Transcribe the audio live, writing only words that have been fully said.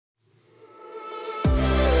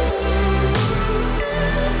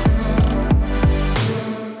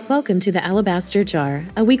Welcome to the Alabaster Jar,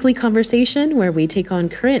 a weekly conversation where we take on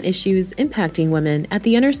current issues impacting women at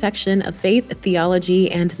the intersection of faith,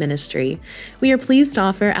 theology, and ministry. We are pleased to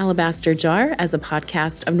offer Alabaster Jar as a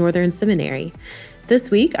podcast of Northern Seminary.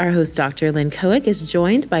 This week, our host, Dr. Lynn Cohick, is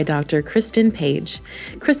joined by Dr. Kristen Page.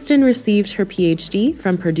 Kristen received her PhD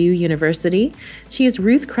from Purdue University. She is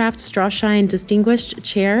Ruth Kraft Strawshine Distinguished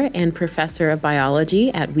Chair and Professor of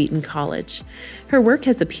Biology at Wheaton College. Her work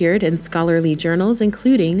has appeared in scholarly journals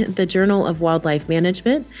including the Journal of Wildlife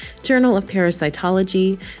Management, Journal of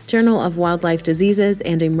Parasitology, Journal of Wildlife Diseases,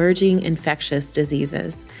 and Emerging Infectious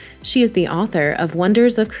Diseases. She is the author of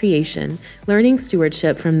Wonders of Creation, Learning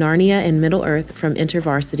Stewardship from Narnia and Middle-earth from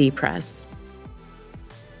InterVarsity Press.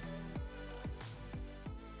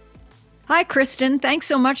 Hi, Kristen. Thanks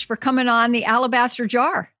so much for coming on the Alabaster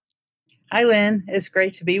Jar. Hi, Lynn. It's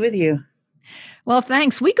great to be with you. Well,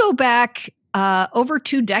 thanks. We go back over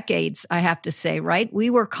 2 decades, I have to say, right?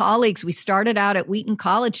 We were colleagues. We started out at Wheaton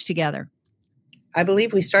College together. I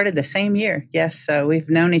believe we started the same year. Yes, so we've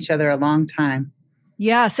known each other a long time.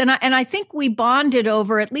 Yes, and I think we bonded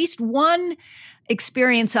over at least one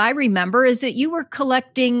experience I remember is that you were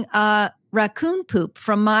collecting raccoon poop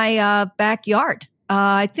from my backyard.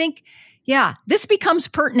 I think, this becomes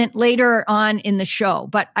pertinent later on in the show,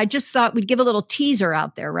 but I just thought we'd give a little teaser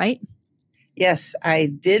out there, right? Yes, I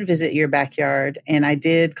did visit your backyard and I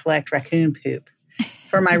did collect raccoon poop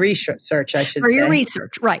for my research, I should say. For your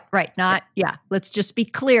research, right. Let's just be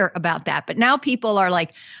clear about that. But now people are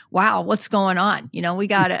like, wow, what's going on? You know, we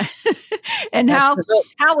got to, and how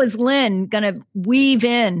is Lynn going to weave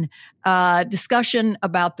in discussion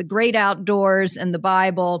about the great outdoors and the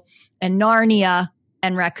Bible and Narnia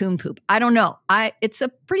and raccoon poop? I don't know. It's a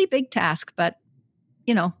pretty big task, but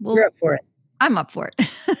you know, you're up for it. I'm up for it.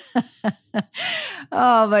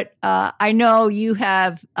 But I know you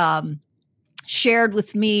have shared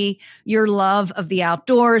with me your love of the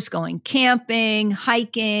outdoors, going camping,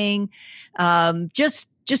 hiking, just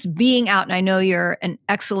being out. And I know you're an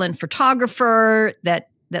excellent photographer that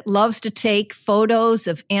loves to take photos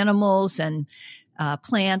of animals and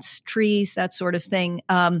plants, trees, that sort of thing.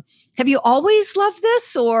 Have you always loved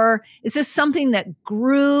this, or is this something that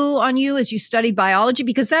grew on you as you studied biology?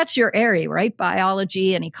 Because that's your area, right?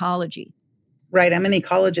 Biology and ecology. Right. I'm an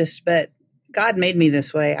ecologist, but God made me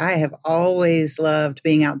this way. I have always loved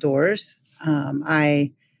being outdoors.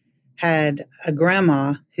 I had a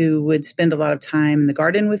grandma who would spend a lot of time in the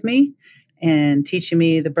garden with me and teaching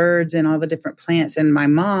me the birds and all the different plants. And my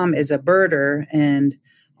mom is a birder and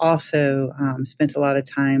also spent a lot of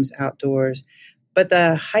times outdoors. But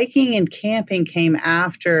the hiking and camping came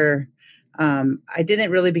after. I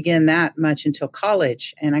didn't really begin that much until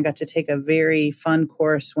college. And I got to take a very fun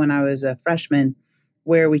course when I was a freshman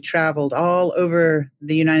where we traveled all over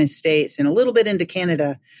the United States and a little bit into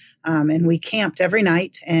Canada. And we camped every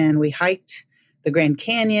night and we hiked the Grand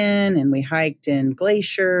Canyon and we hiked in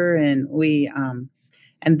Glacier and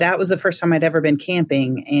and that was the first time I'd ever been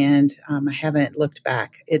camping, and I haven't looked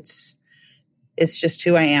back. It's just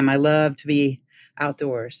who I am. I love to be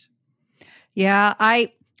outdoors. Yeah,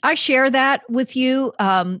 I share that with you.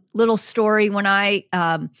 Little story when I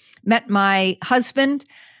met my husband.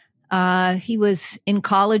 He was in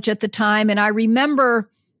college at the time, and I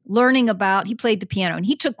remember learning about. He played the piano, and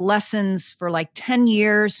he took lessons for like 10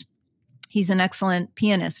 years. He's an excellent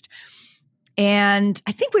pianist. And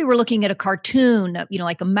I think we were looking at a cartoon,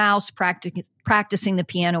 like a mouse practicing the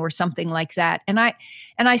piano or something like that. And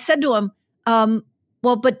I said to him,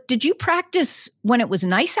 well, but did you practice when it was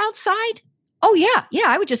nice outside? Oh, yeah,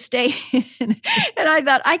 I would just stay in. And I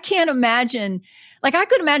thought, I can't imagine, like I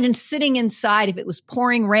could imagine sitting inside if it was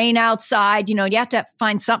pouring rain outside, you have to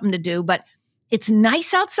find something to do, but it's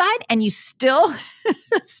nice outside and you still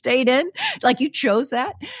stayed in, like you chose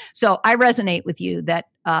that. So I resonate with you that,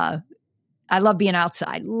 I love being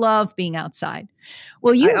outside. Love being outside.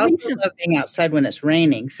 Well, I also love being outside when it's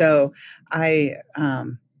raining. So I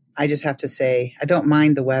just have to say I don't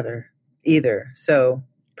mind the weather either. So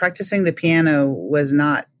practicing the piano was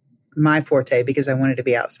not my forte because I wanted to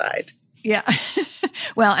be outside. Yeah.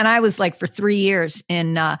 Well, and I was like for 3 years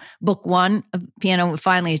in book 1 of piano.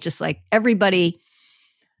 Finally, it's just like everybody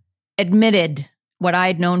admitted what I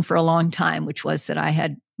had known for a long time, which was that I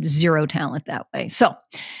had zero talent that way. So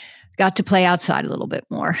got to play outside a little bit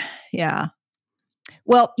more. Yeah.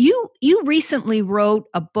 Well, you recently wrote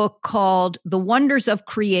a book called The Wonders of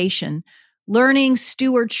Creation, Learning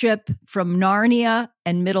Stewardship from Narnia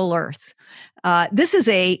and Middle-earth. This is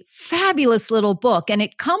a fabulous little book, and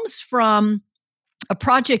it comes from a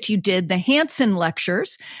project you did, the Hansen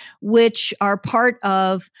Lectures, which are part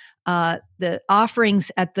of the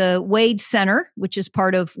offerings at the Wade Center, which is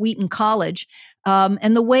part of Wheaton College.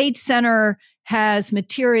 And the Wade Center has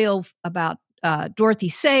material about Dorothy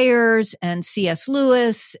Sayers and C.S.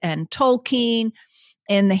 Lewis and Tolkien.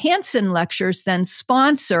 And the Hansen lectures then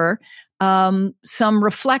sponsor some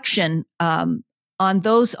reflection on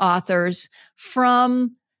those authors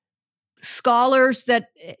from scholars that,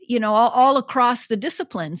 all across the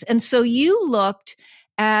disciplines. And so you looked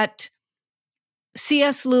at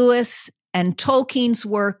C.S. Lewis and Tolkien's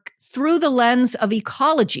work through the lens of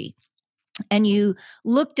ecology. And you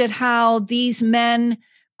looked at how these men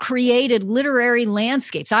created literary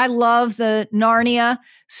landscapes. I love the Narnia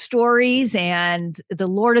stories and the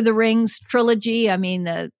Lord of the Rings trilogy. I mean,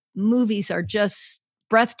 the movies are just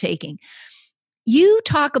breathtaking. You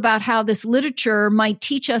talk about how this literature might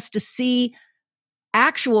teach us to see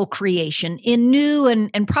actual creation in new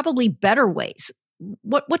and probably better ways.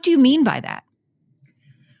 What do you mean by that?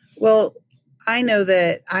 Well, I know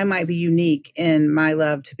that I might be unique in my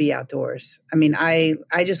love to be outdoors. I mean, I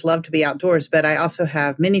just love to be outdoors, but I also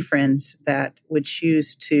have many friends that would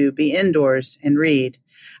choose to be indoors and read.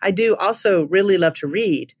 I do also really love to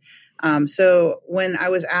read. So when I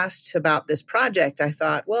was asked about this project, I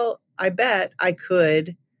thought, well, I bet I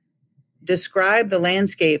could describe the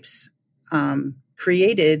landscapes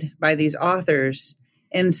created by these authors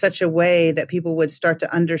in such a way that people would start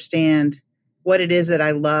to understand what it is that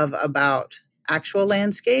I love about actual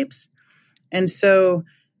landscapes. And so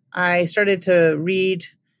I started to read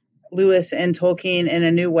Lewis and Tolkien in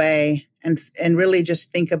a new way and really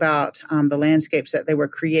just think about the landscapes that they were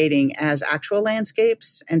creating as actual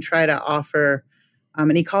landscapes and try to offer an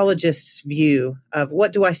ecologist's view of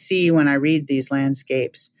what do I see when I read these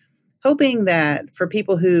landscapes, hoping that for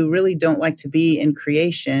people who really don't like to be in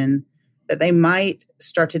creation, that they might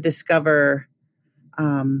start to discover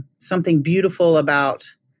something beautiful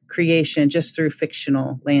about creation just through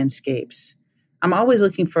fictional landscapes. I'm always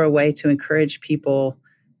looking for a way to encourage people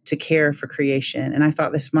to care for creation. And I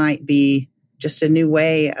thought this might be just a new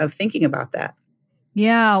way of thinking about that.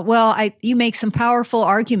 Yeah, well, you make some powerful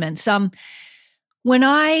arguments. When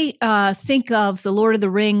I think of the Lord of the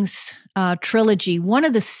Rings trilogy, one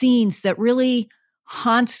of the scenes that really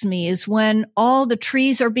haunts me is when all the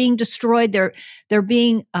trees are being destroyed. They're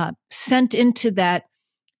being sent into that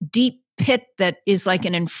deep pit that is like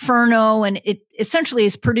an inferno, and it essentially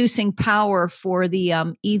is producing power for the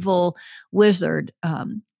evil wizard,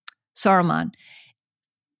 Saruman.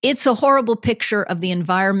 It's a horrible picture of the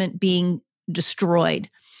environment being destroyed.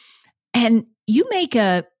 And you make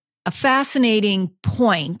a fascinating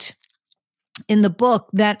point in the book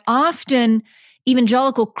that often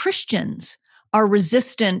evangelical Christians are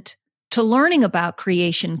resistant to learning about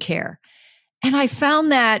creation care. And I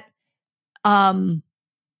found that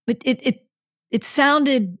it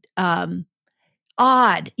sounded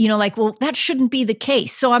odd, like, well, that shouldn't be the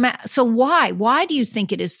case. So why do you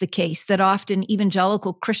think it is the case that often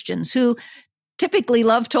evangelical Christians who typically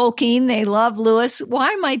love Tolkien, they love Lewis,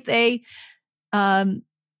 why might they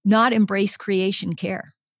not embrace creation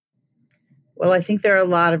care? Well, I think there are a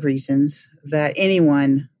lot of reasons that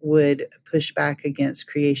anyone would push back against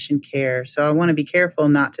creation care. So I want to be careful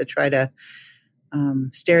not to try to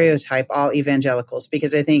stereotype all evangelicals,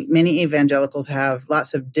 because I think many evangelicals have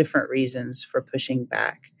lots of different reasons for pushing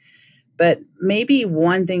back. But maybe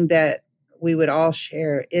one thing that we would all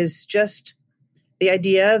share is just the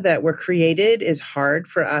idea that we're created is hard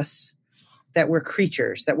for us, that we're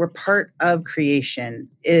creatures, that we're part of creation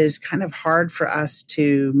is kind of hard for us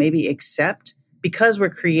to maybe accept because we're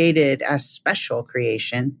created as special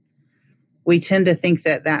creation. We tend to think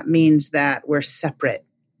that that means that we're separate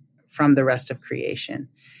from the rest of creation.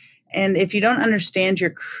 And if you don't understand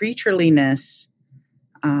your creatureliness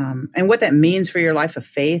and what that means for your life of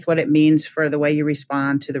faith, what it means for the way you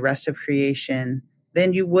respond to the rest of creation,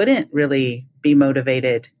 then you wouldn't really be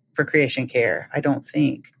motivated for creation care, I don't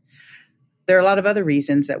think. There are a lot of other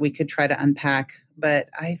reasons that we could try to unpack, but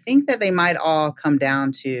I think that they might all come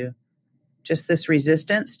down to just this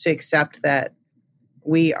resistance to accept that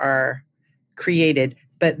we are created.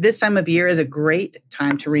 But this time of year is a great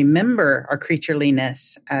time to remember our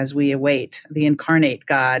creatureliness as we await the incarnate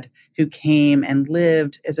God who came and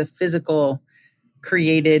lived as a physical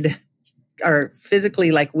created, or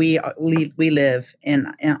physically like we live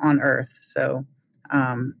on earth. So,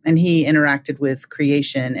 and he interacted with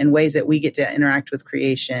creation in ways that we get to interact with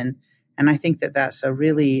creation. And I think that that's a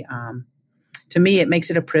really, to me, it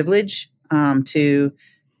makes it a privilege to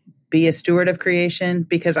be a steward of creation,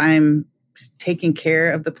 because I'm taking care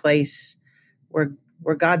of the place where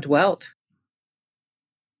God dwelt.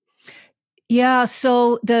 Yeah.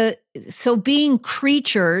 So being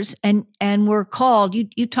creatures and we're called,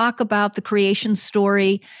 you talk about the creation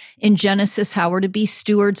story in Genesis, how we're to be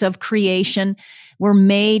stewards of creation. We're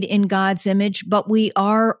made in God's image, but we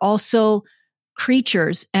are also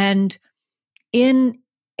creatures. And in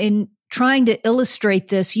trying to illustrate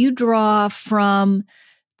this, you draw from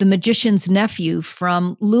The Magician's Nephew,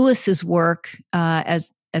 from Lewis's work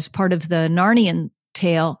as part of the Narnian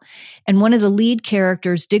tale. And one of the lead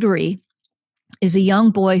characters, Diggory, is a young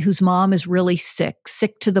boy whose mom is really sick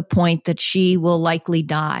to the point that she will likely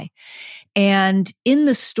die. And in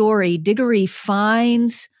the story, Diggory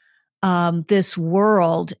finds this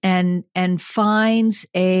world and finds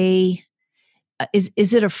is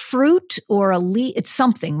it a fruit or a leaf? It's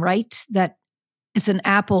something, right? That it's an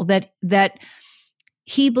apple that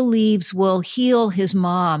he believes will heal his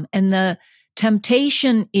mom. And the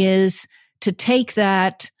temptation is to take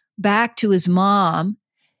that back to his mom,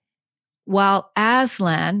 while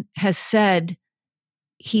Aslan has said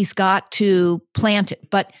he's got to plant it.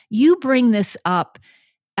 But you bring this up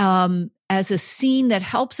as a scene that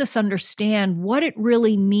helps us understand what it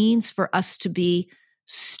really means for us to be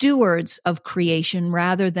stewards of creation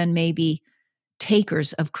rather than maybe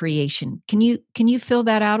takers of creation. Can you fill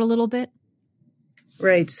that out a little bit?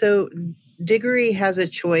 Right. So Diggory has a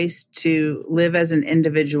choice to live as an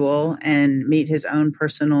individual and meet his own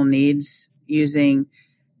personal needs using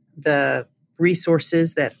the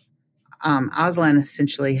resources that Aslan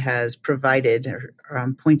essentially has provided or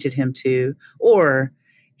pointed him to, or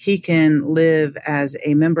he can live as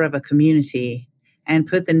a member of a community and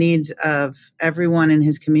put the needs of everyone in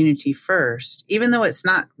his community first, even though it's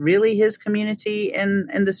not really his community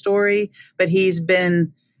in the story, but he's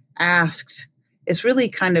been asked. It's really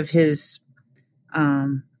kind of his,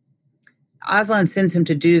 Aslan sends him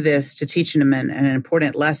to do this to teach him an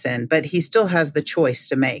important lesson, but he still has the choice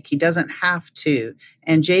to make. He doesn't have to.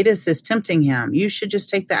 And Jadis is tempting him. You should just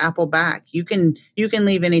take the apple back. You can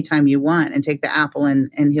leave anytime you want and take the apple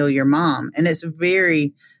and heal your mom. And it's a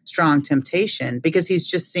very strong temptation because he's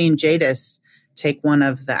just seen Jadis take one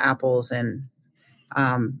of the apples and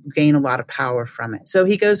gain a lot of power from it. So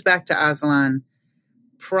he goes back to Aslan,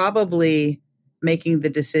 probably making the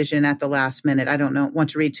decision at the last minute. I don't want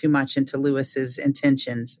to read too much into Lewis's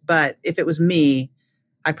intentions, but if it was me,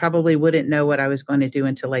 I probably wouldn't know what I was going to do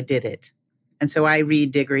until I did it. And so I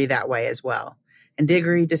read Diggory that way as well. And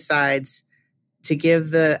Diggory decides to give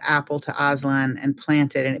the apple to Aslan and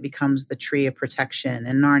plant it, and it becomes the tree of protection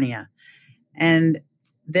in Narnia. And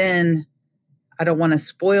then I don't want to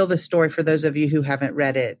spoil the story for those of you who haven't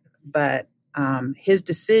read it, but his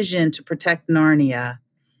decision to protect Narnia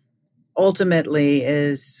ultimately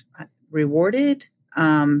is rewarded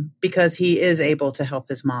because he is able to help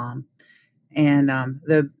his mom. And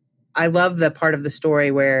I love the part of the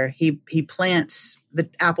story where he plants the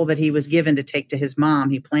apple that he was given to take to his mom.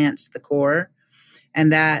 He plants the core,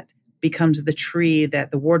 and that becomes the tree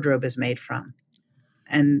that the wardrobe is made from.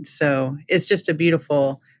 And so it's just a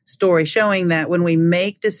beautiful story showing that when we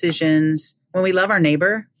make decisions, when we love our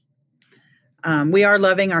neighbor, we are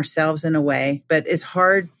loving ourselves in a way, but it's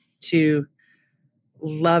hard to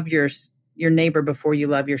love your neighbor before you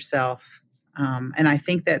love yourself. And I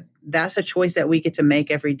think that that's a choice that we get to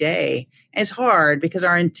make every day. And it's hard because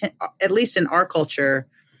our intent, at least in our culture,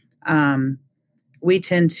 we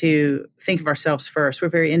tend to think of ourselves first. We're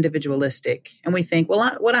very individualistic. And we think,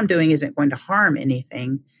 well, what I'm doing isn't going to harm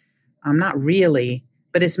anything. Not really,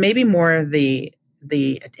 but it's maybe more the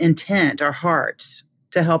intent, our hearts,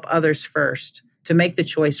 to help others first, to make the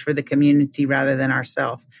choice for the community rather than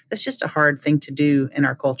ourselves. That's just a hard thing to do in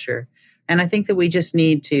our culture. And I think that we just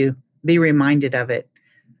need to be reminded of it.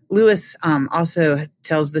 Lewis also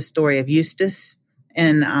tells the story of Eustace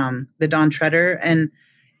in the Dawn Treader. And,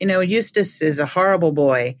 Eustace is a horrible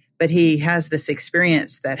boy, but he has this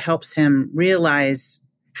experience that helps him realize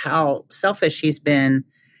how selfish he's been.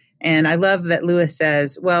 And I love that Lewis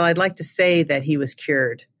says, well, I'd like to say that he was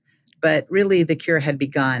cured, but really the cure had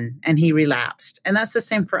begun and he relapsed. And that's the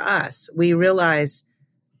same for us.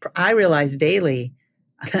 I realize daily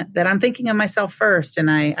that I'm thinking of myself first and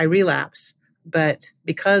I relapse. But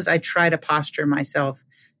because I try to posture myself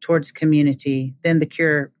towards community, then the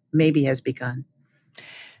cure maybe has begun.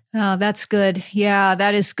 Oh, that's good. Yeah,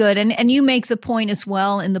 that is good. And you make the point as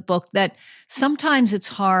well in the book that sometimes it's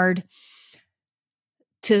hard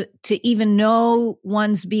to even know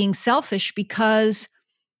one's being selfish because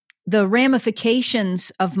the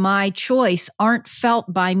ramifications of my choice aren't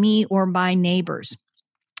felt by me or by neighbors.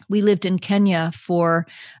 We lived in Kenya for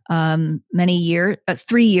many years,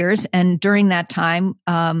 3 years. And during that time,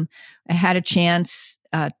 I had a chance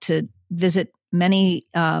to visit many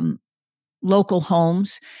local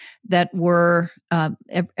homes that were,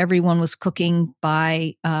 everyone was cooking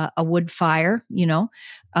by a wood fire,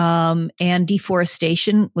 and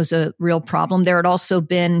deforestation was a real problem. There had also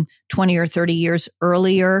been 20 or 30 years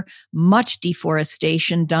earlier, much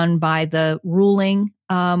deforestation done by the ruling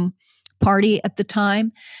party at the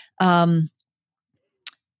time.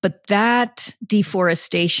 But that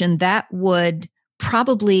deforestation, that wood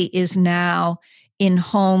probably is now in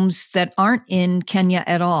homes that aren't in Kenya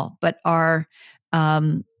at all, but are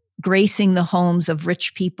gracing the homes of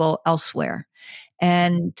rich people elsewhere.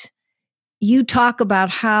 And you talk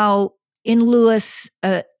about how in Lewis,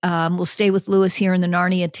 we'll stay with Lewis here in the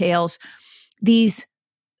Narnia Tales, these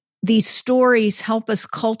stories help us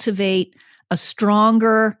cultivate a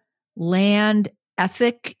stronger land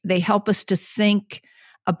ethic. They help us to think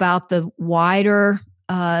about the wider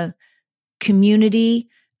community,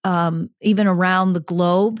 even around the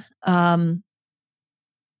globe. Talk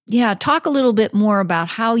a little bit more about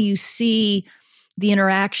how you see the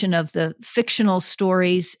interaction of the fictional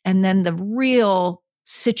stories and then the real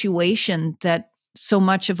situation that so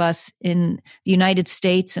much of us in the United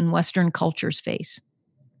States and Western cultures face.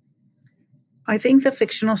 I think the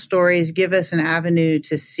fictional stories give us an avenue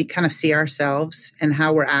to see ourselves and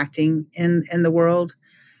how we're acting in the world.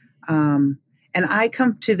 And I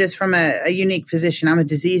come to this from a unique position. I'm a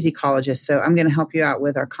disease ecologist, so I'm going to help you out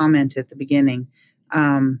with our comment at the beginning.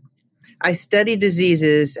 I study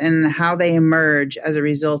diseases and how they emerge as a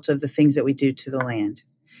result of the things that we do to the land.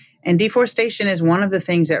 And deforestation is one of the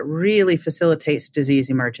things that really facilitates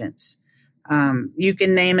disease emergence. You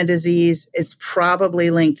can name a disease, it's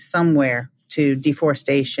probably linked somewhere to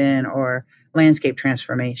deforestation or landscape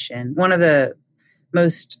transformation. One of the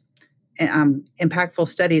most impactful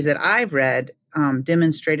studies that I've read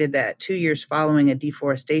demonstrated that 2 years following a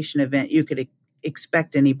deforestation event, you could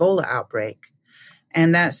expect an Ebola outbreak.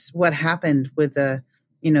 And that's what happened with the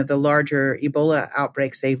larger Ebola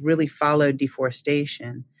outbreaks. They really followed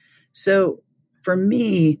deforestation. So for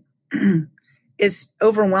me, it's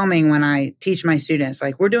overwhelming when I teach my students,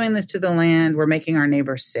 like, we're doing this to the land, we're making our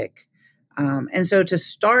neighbors sick. And so to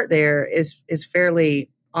start there is fairly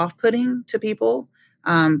off-putting to people.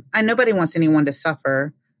 And nobody wants anyone to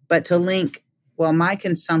suffer, but to link, well, my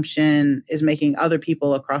consumption is making other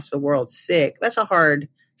people across the world sick, that's a hard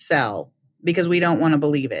sell because we don't want to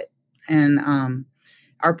believe it. And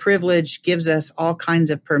our privilege gives us all kinds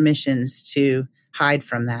of permissions to hide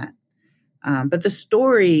from that. But the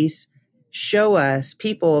stories show us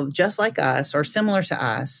people just like us or similar to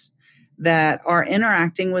us that are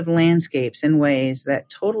interacting with landscapes in ways that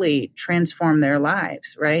totally transform their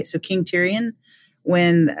lives, right? So King Tyrion,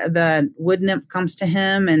 when the wood nymph comes to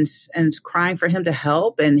him and is crying for him to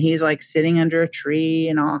help, and he's like sitting under a tree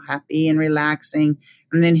and all happy and relaxing,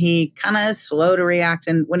 and then he kind of is slow to react,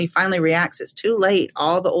 and when he finally reacts, it's too late.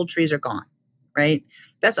 All the old trees are gone, right?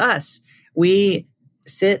 That's us. We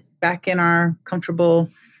sit back in our comfortable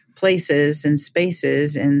places and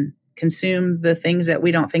spaces and consume the things that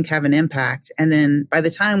we don't think have an impact. And then by the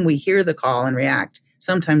time we hear the call and react,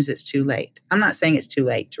 sometimes it's too late. I'm not saying it's too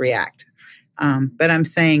late to react, but I'm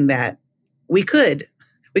saying that we could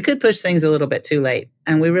push things a little bit too late,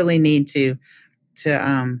 and we really need to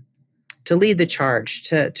lead the charge,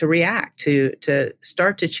 to react, to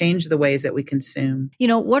start to change the ways that we consume.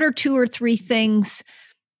 What are 2 or 3 things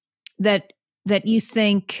that you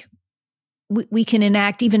think we can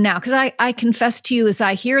enact even now? Because I confess to you, as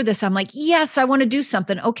I hear this, I'm like, yes, I want to do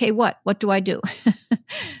something. Okay, what do I do?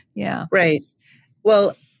 Yeah. Right.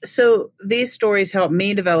 Well, so these stories help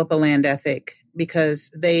me develop a land ethic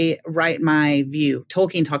because they write my view.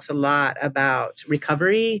 Tolkien talks a lot about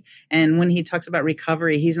recovery. And when he talks about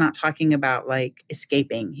recovery, he's not talking about like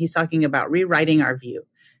escaping. He's talking about rewriting our view.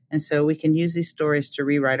 And so we can use these stories to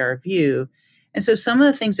rewrite our view. And so some of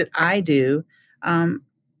the things that I do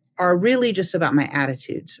are really just about my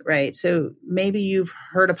attitudes, right? So maybe you've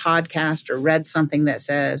heard a podcast or read something that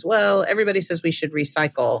says, well, everybody says we should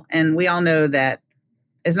recycle. And we all know that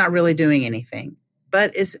it's not really doing anything.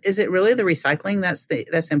 But is it really the recycling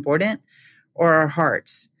that's important, or our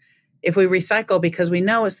hearts? If we recycle because we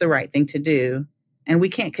know it's the right thing to do, and we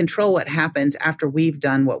can't control what happens after we've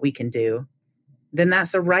done what we can do, then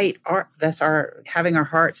that's our having our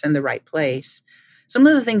hearts in the right place. Some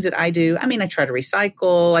of the things that I do, I try to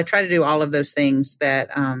recycle. I try to do all of those things that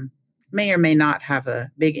may or may not have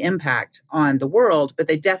a big impact on the world, but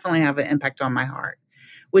they definitely have an impact on my heart,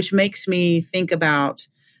 which makes me think about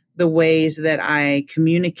the ways that I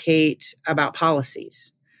communicate about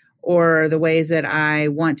policies, or the ways that I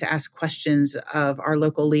want to ask questions of our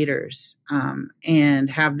local leaders and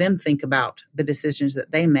have them think about the decisions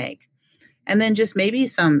that they make. And then just maybe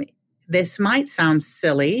some this might sound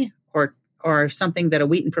silly or something that a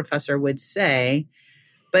Wheaton professor would say,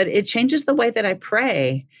 but it changes the way that I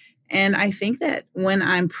pray. And I think that when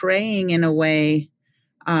I'm praying in a way,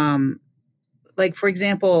 like, for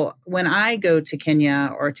example, when I go to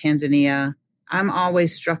Kenya or Tanzania, I'm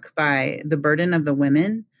always struck by the burden of the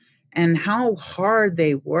women and how hard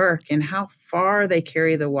they work and how far they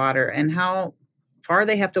carry the water and how far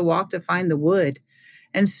they have to walk to find the wood.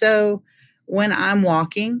 And so when I'm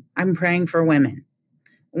walking, I'm praying for women.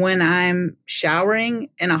 When I'm showering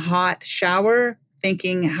in a hot shower,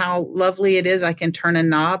 thinking how lovely it is I can turn a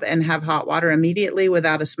knob and have hot water immediately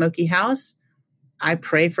without a smoky house, I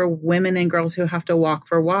pray for women and girls who have to walk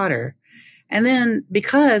for water. And then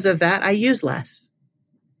because of that, I use less.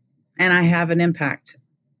 And I have an impact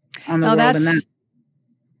on the world in that.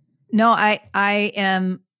 No, I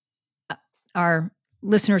am, our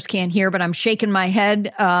listeners can't hear, but I'm shaking my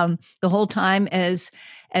head the whole time as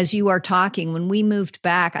you are talking. When we moved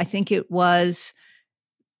back, I think it was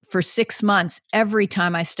for 6 months, every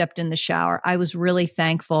time I stepped in the shower, I was really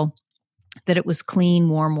thankful that it was clean,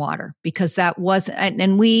 warm water, because that was,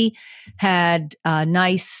 and we had a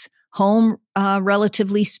nice home,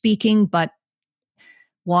 relatively speaking, but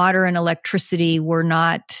water and electricity were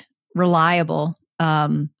not reliable,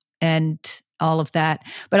 and all of that.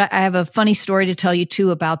 But I have a funny story to tell you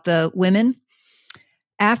too about the women.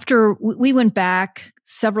 After we went back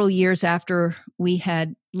several years after we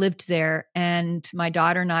had lived there, and my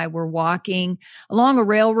daughter and I were walking along a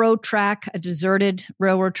railroad track, a deserted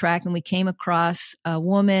railroad track, and we came across a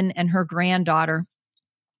woman and her granddaughter.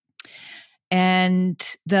 And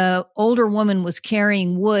the older woman was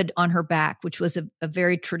carrying wood on her back, which was a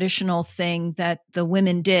very traditional thing that the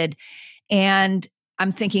women did. And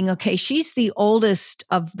I'm thinking, okay, she's the oldest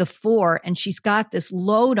of the four, and she's got this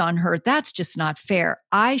load on her. That's just not fair.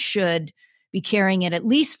 I should be carrying it at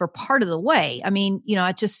least for part of the way. I mean,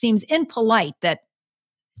 it just seems impolite that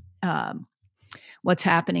what's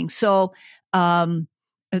happening. So the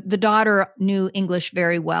daughter knew English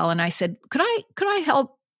very well, and I said, could I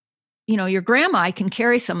help? Your grandma, I can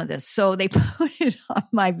carry some of this. So they put it on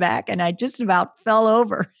my back, and I just about fell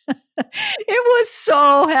over. It was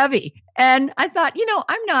so heavy. And I thought,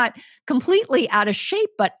 I'm not completely out of shape,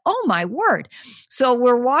 but oh my word. So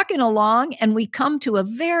we're walking along, and we come to a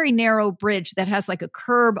very narrow bridge that has like a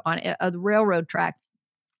curb on a railroad track.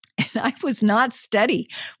 And I was not steady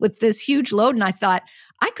with this huge load. And I thought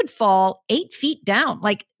I could fall 8 feet down,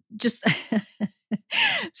 like just...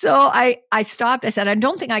 So I stopped. I said, I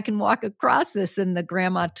don't think I can walk across this. And the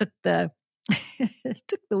grandma took the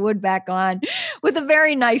wood back on with a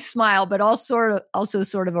very nice smile, but also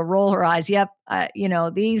sort of a roll her eyes. Yep.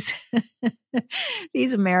 These,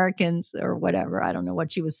 these Americans or whatever, I don't know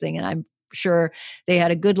what she was thinking. I'm sure they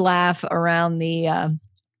had a good laugh around the,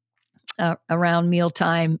 around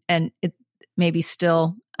mealtime, and it maybe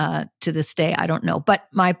still, to this day, I don't know. But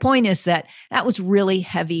my point is that was really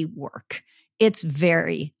heavy work. It's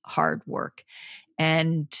very hard work.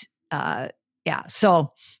 And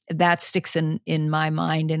so that sticks in my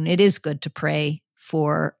mind. And it is good to pray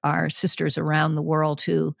for our sisters around the world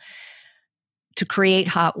who, to create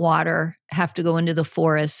hot water, have to go into the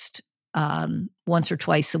forest once or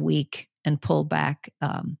twice a week and pull back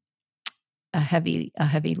a heavy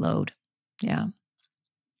load. Yeah.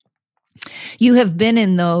 You have been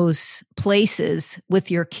in those places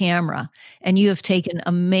with your camera, and you have taken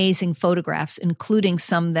amazing photographs, including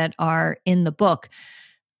some that are in the book.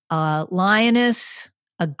 A lioness,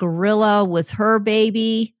 a gorilla with her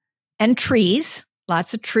baby, and trees,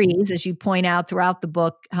 lots of trees, as you point out throughout the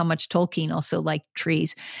book, how much Tolkien also liked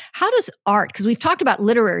trees. How does art, because we've talked about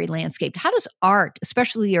literary landscape, how does art,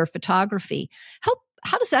 especially your photography,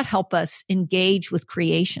 how does that help us engage with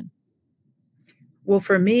creation? Well,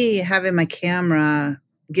 for me, having my camera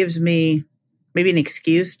gives me maybe an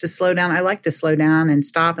excuse to slow down. I like to slow down and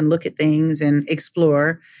stop and look at things and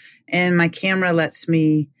explore. And my camera lets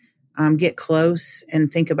me get close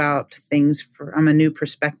and think about things from a new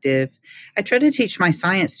perspective. I try to teach my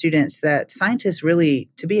science students that scientists really,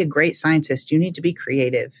 to be a great scientist, you need to be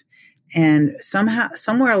creative. And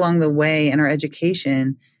somewhere along the way in our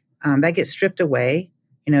education, that gets stripped away.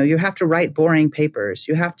 You have to write boring papers.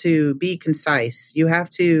 You have to be concise. You have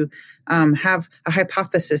to have a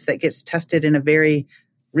hypothesis that gets tested in a very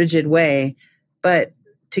rigid way. But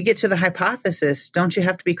to get to the hypothesis, don't you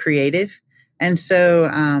have to be creative? And so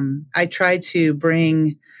I try to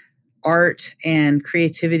bring art and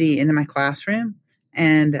creativity into my classroom.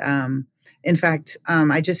 And in fact,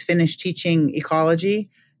 I just finished teaching ecology,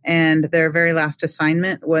 and their very last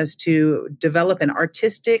assignment was to develop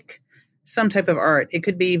some type of art. It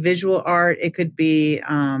could be visual art. It could be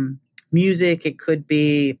music, it could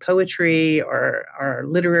be poetry or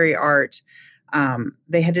literary art.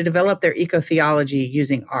 They had to develop their eco-theology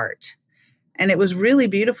using art. And it was really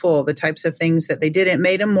beautiful, the types of things that they did. It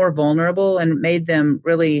made them more vulnerable and made them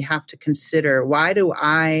really have to consider, what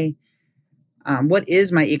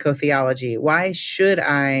is my eco-theology?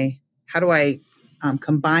 How do I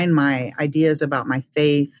combine my ideas about my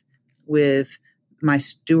faith with my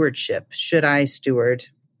stewardship? Should I steward?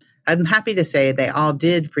 I'm happy to say they all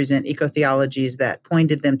did present eco-theologies that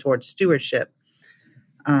pointed them towards stewardship.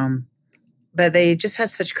 But they just had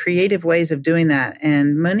such creative ways of doing that.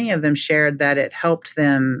 And many of them shared that it helped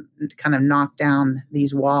them kind of knock down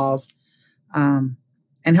these walls and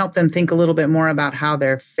help them think a little bit more about how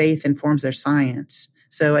their faith informs their science.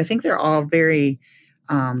 So I think they're all very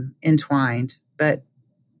entwined. But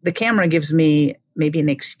the camera gives me maybe an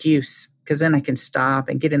excuse, because then I can stop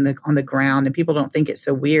and get on the ground, and people don't think it's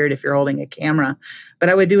so weird if you're holding a camera. But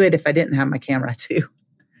I would do it if I didn't have my camera too.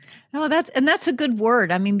 No, that's a good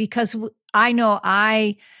word. I mean, because I know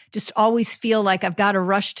I just always feel like I've got to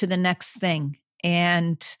rush to the next thing.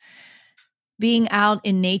 And being out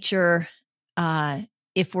in nature,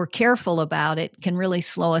 if we're careful about it, can really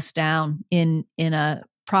slow us down in a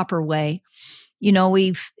proper way. You know,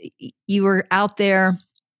 you were out there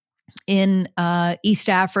in East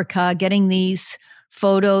Africa getting these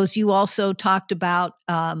photos. You also talked about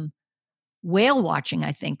whale watching,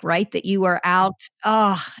 I think, right? That you were out.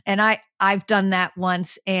 And I've done that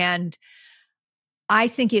once. And I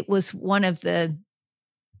think it was one of the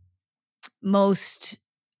most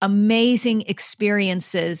amazing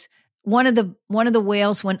experiences. One of the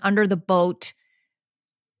whales went under the boat,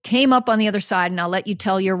 came up on the other side, and I'll let you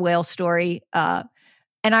tell your whale story.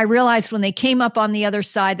 And I realized when they came up on the other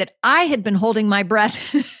side that I had been holding my breath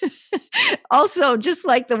also, just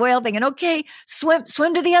like the whale thing. And okay, swim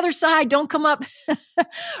to the other side. Don't come up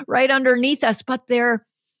right underneath us. But they're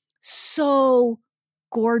so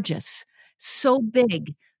gorgeous, so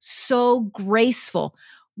big, so graceful.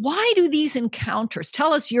 Why do these encounters,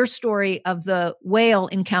 tell us your story of the whale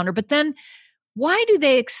encounter, but then why do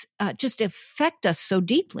they just affect us so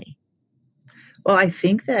deeply? Well, I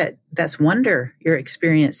think that's wonder you're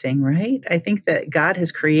experiencing, right? I think that God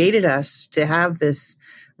has created us to have this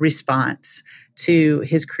response to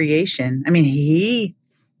his creation. I mean, he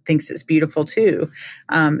thinks it's beautiful too.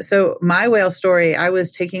 So my whale story, I was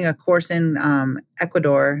taking a course in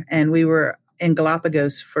Ecuador, and we were in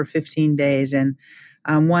Galapagos for 15 days. And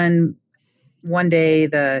one day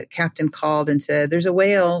the captain called and said, "There's a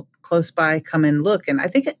whale close by, come and look." And I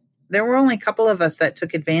think there were only a couple of us that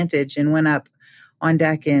took advantage and went up on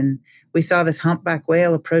deck, and we saw this humpback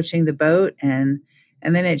whale approaching the boat, and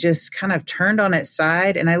then it just kind of turned on its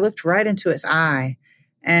side, and I looked right into its eye,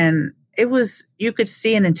 and you could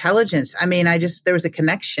see an intelligence. I mean, there was a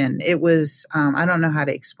connection. It was, I don't know how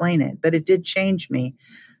to explain it, but it did change me.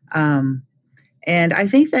 And I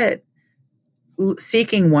think that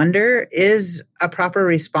seeking wonder is a proper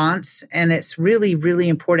response, and it's really, really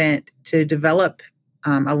important to develop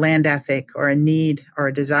a land ethic or a need or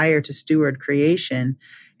a desire to steward creation.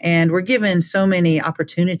 And we're given so many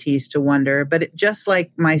opportunities to wonder, but just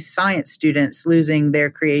like my science students losing their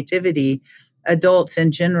creativity, adults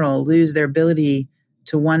in general lose their ability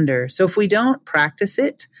to wonder. So if we don't practice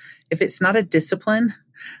it, if it's not a discipline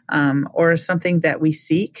or something that we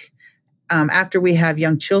seek after we have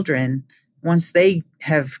young children, once they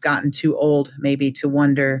have gotten too old maybe to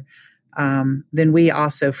wonder, then we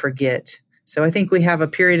also forget. So I think we have a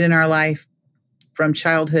period in our life from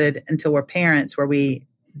childhood until we're parents where we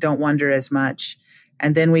don't wonder as much.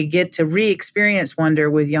 And then we get to re-experience wonder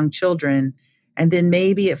with young children, and then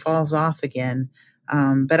maybe it falls off again.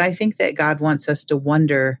 But I think that God wants us to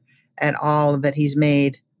wonder at all that he's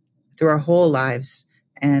made through our whole lives.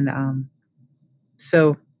 And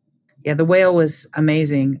so, yeah, the whale was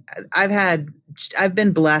amazing. I've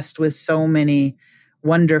been blessed with so many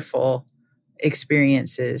wonderful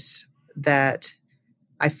experiences that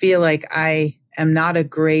I feel like I am not a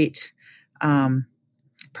great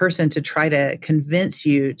person to try to convince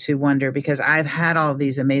you to wonder, because I've had all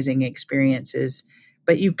these amazing experiences.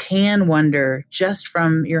 But you can wonder just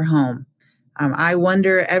from your home. I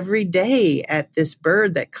wonder every day at this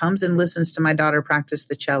bird that comes and listens to my daughter practice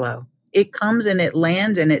the cello. It comes and it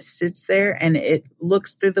lands and it sits there and it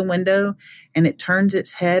looks through the window and it turns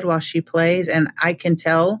its head while she plays. And I can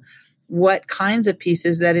tell what kinds of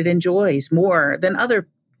pieces that it enjoys more than other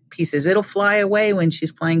pieces. It'll fly away when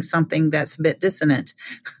she's playing something that's a bit dissonant.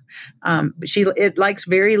 It likes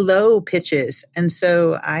very low pitches. And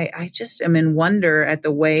so I just am in wonder at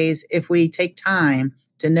the ways, if we take time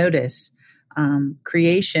to notice,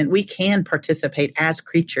 creation. We can participate as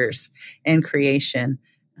creatures in creation.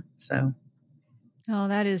 So. Oh,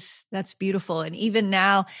 that's beautiful. And even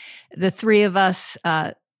now, the three of us,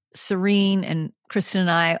 Serene and Kristen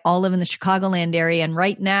and I, all live in the Chicagoland area. And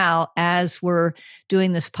right now, as we're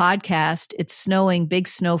doing this podcast, it's snowing big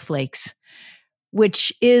snowflakes,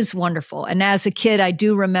 which is wonderful. And as a kid, I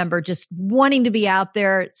do remember just wanting to be out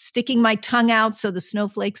there, sticking my tongue out so the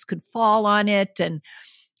snowflakes could fall on it. And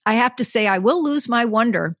I have to say, I will lose my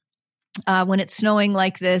wonder when it's snowing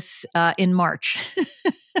like this in March.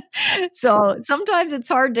 So sometimes it's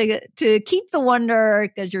hard to keep the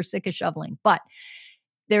wonder because you're sick of shoveling. But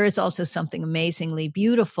there is also something amazingly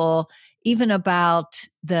beautiful, even about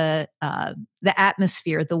the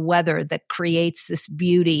atmosphere, the weather that creates this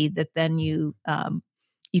beauty that then you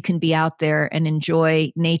can be out there and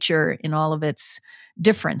enjoy nature in all of its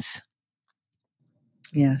difference.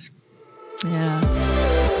 Yes. Yeah.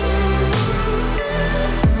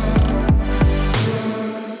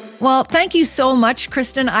 Well, thank you so much,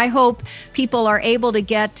 Kristen. I hope people are able to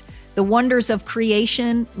get The Wonders of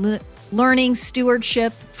Creation, Learning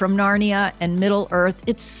Stewardship from Narnia and Middle Earth.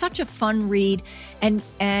 It's such a fun read. And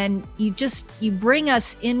you bring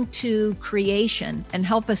us into creation and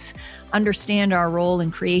help us understand our role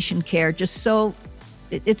in creation care.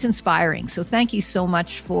 It's inspiring. So thank you so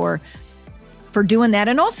much for doing that.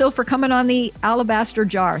 And also for coming on the Alabaster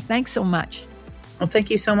Jar. Thanks so much. Well,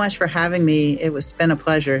 thank you so much for having me. It's been a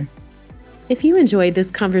pleasure. If you enjoyed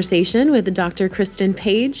this conversation with Dr. Kristen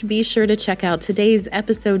Page, be sure to check out today's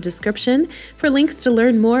episode description for links to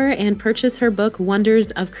learn more and purchase her book,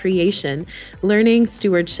 Wonders of Creation, Learning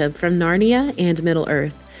Stewardship from Narnia and Middle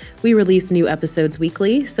Earth. We release new episodes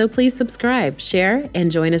weekly, so please subscribe, share,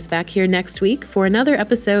 and join us back here next week for another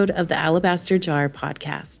episode of the Alabaster Jar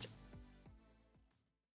podcast.